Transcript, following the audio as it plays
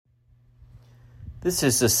This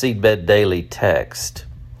is the Seedbed Daily Text.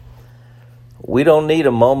 We don't need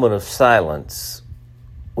a moment of silence.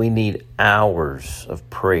 We need hours of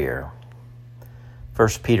prayer. 1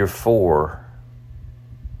 Peter 4,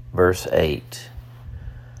 verse 8.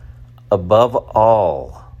 Above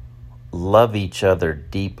all, love each other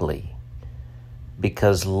deeply,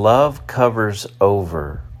 because love covers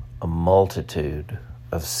over a multitude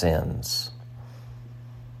of sins.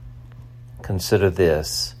 Consider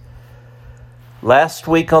this. Last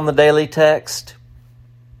week on the Daily Text,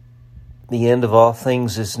 the end of all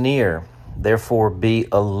things is near. Therefore be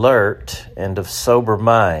alert and of sober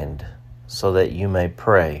mind, so that you may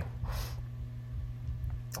pray.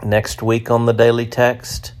 Next week on the Daily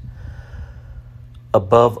Text,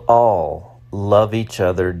 above all, love each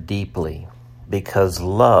other deeply, because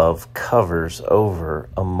love covers over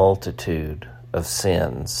a multitude of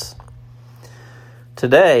sins.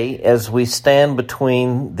 Today, as we stand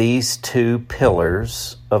between these two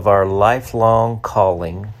pillars of our lifelong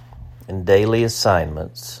calling and daily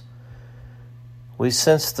assignments, we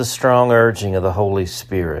sense the strong urging of the Holy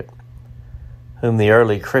Spirit, whom the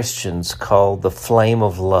early Christians called the flame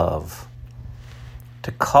of love,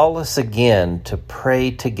 to call us again to pray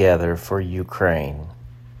together for Ukraine.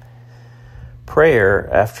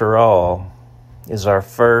 Prayer, after all, is our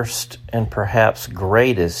first and perhaps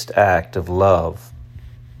greatest act of love.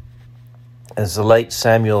 As the late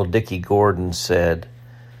Samuel Dickey Gordon said,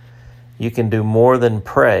 you can do more than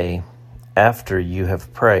pray after you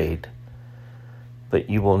have prayed, but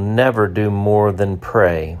you will never do more than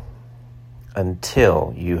pray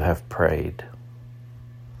until you have prayed.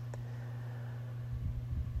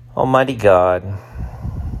 Almighty God,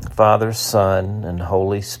 Father, Son, and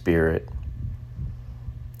Holy Spirit,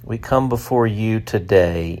 we come before you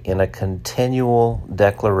today in a continual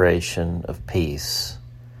declaration of peace,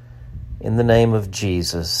 in the name of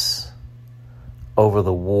Jesus, over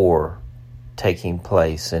the war taking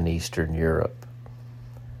place in Eastern Europe.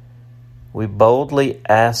 We boldly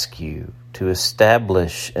ask you to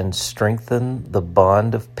establish and strengthen the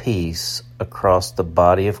bond of peace across the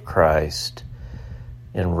body of Christ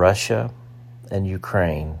in Russia and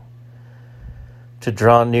Ukraine, to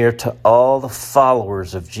draw near to all the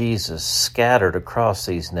followers of Jesus scattered across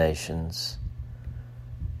these nations,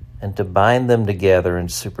 and to bind them together in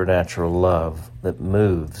supernatural love that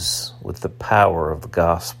moves with the power of the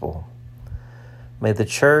gospel. May the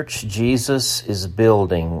church Jesus is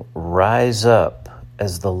building rise up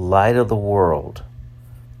as the light of the world,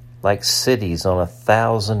 like cities on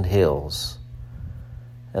 1,000 hills,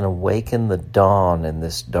 and awaken the dawn in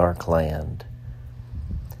this dark land.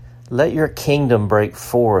 Let your kingdom break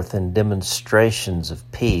forth in demonstrations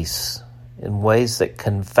of peace, in ways that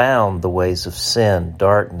confound the ways of sin,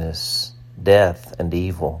 darkness, death, and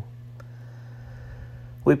evil.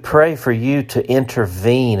 We pray for you to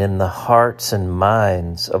intervene in the hearts and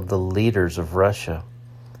minds of the leaders of Russia,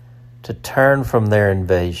 to turn from their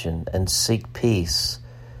invasion and seek peace.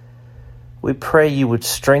 We pray you would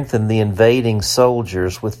strengthen the invading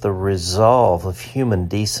soldiers with the resolve of human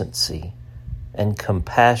decency and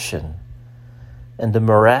compassion, and a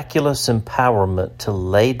miraculous empowerment to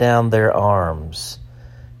lay down their arms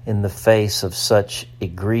in the face of such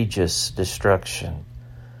egregious destruction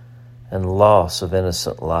and loss of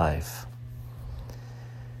innocent life.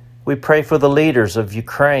 We pray for the leaders of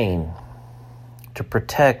Ukraine to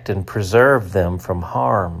protect and preserve them from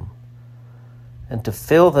harm, and to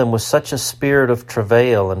fill them with such a spirit of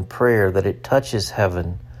travail and prayer that it touches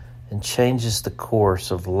heaven and changes the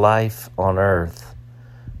course of life on earth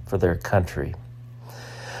for their country.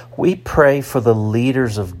 We pray for the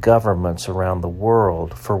leaders of governments around the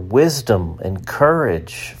world, for wisdom and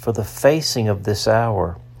courage for the facing of this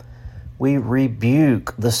hour. We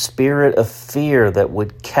rebuke the spirit of fear that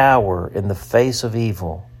would cower in the face of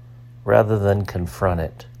evil rather than confront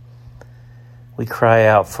it. We cry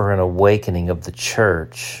out for an awakening of the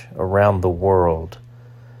church around the world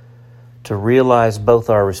to realize both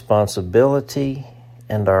our responsibility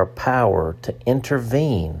and our power to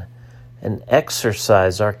intervene and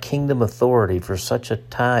exercise our kingdom authority for such a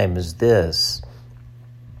time as this.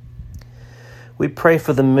 We pray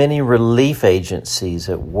for the many relief agencies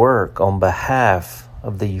at work on behalf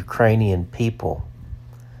of the Ukrainian people.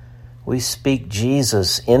 We speak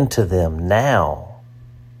Jesus into them now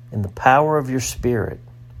in the power of your Spirit.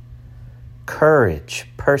 Courage,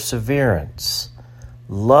 perseverance,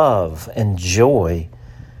 love, and joy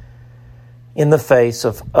in the face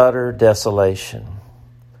of utter desolation.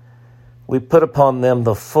 We put upon them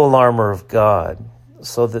the full armor of God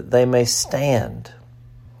so that they may stand.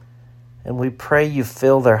 And we pray you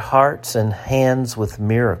fill their hearts and hands with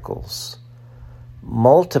miracles,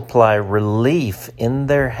 Multiply relief in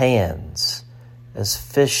their hands as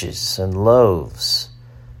fishes and loaves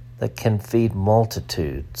that can feed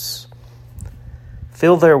multitudes.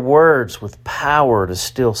 Fill their words with power to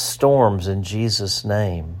still storms in Jesus'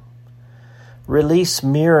 name. Release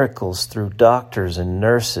miracles through doctors and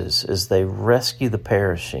nurses as they rescue the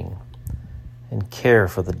perishing and care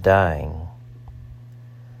for the dying.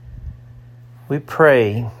 We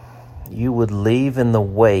pray you would leave in the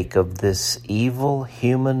wake of this evil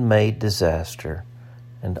human-made disaster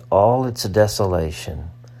and all its desolation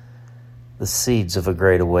the seeds of a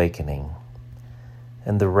great awakening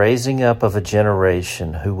and the raising up of a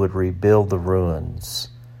generation who would rebuild the ruins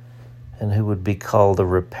and who would be called the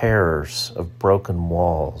repairers of broken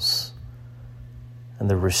walls and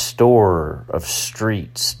the restorer of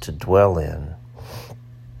streets to dwell in.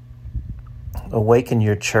 Awaken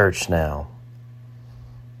your church now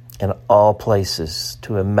in all places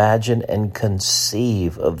to imagine and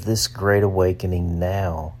conceive of this great awakening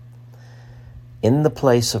now in the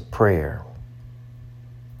place of prayer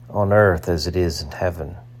on earth as it is in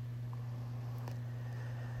heaven.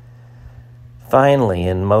 Finally,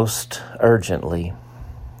 and most urgently,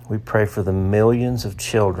 we pray for the millions of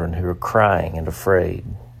children who are crying and afraid,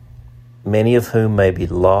 many of whom may be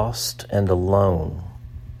lost and alone,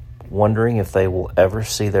 wondering if they will ever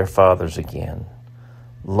see their fathers again,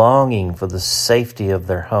 longing for the safety of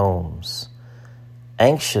their homes,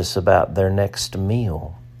 anxious about their next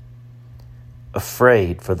meal,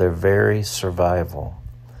 afraid for their very survival.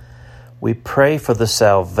 We pray for the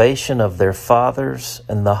salvation of their fathers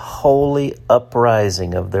and the holy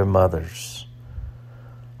uprising of their mothers.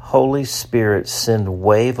 Holy Spirit, send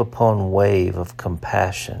wave upon wave of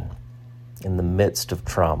compassion in the midst of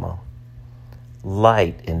trauma,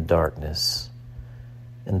 light in darkness,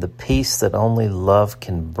 and the peace that only love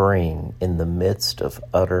can bring in the midst of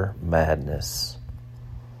utter madness.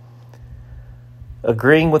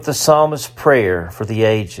 Agreeing with the psalmist's prayer for the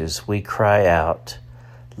ages, we cry out,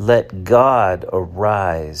 "Let God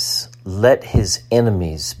arise, let his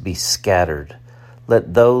enemies be scattered.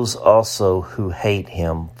 Let those also who hate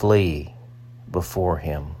him flee before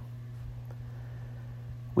him."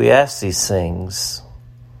 We ask these things,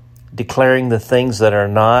 declaring the things that are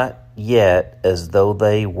not yet as though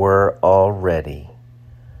they were already,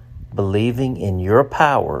 believing in your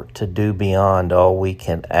power to do beyond all we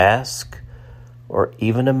can ask or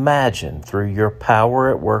even imagine through your power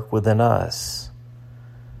at work within us,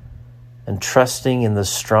 and trusting in the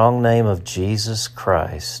strong name of Jesus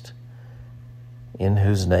Christ, in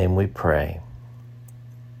whose name we pray.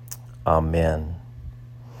 Amen.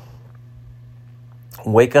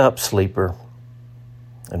 Wake up, sleeper,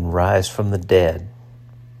 and rise from the dead.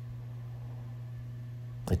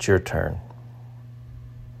 It's your turn.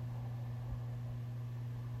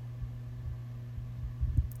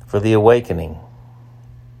 For the awakening,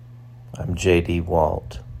 I'm J.D.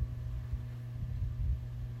 Walt.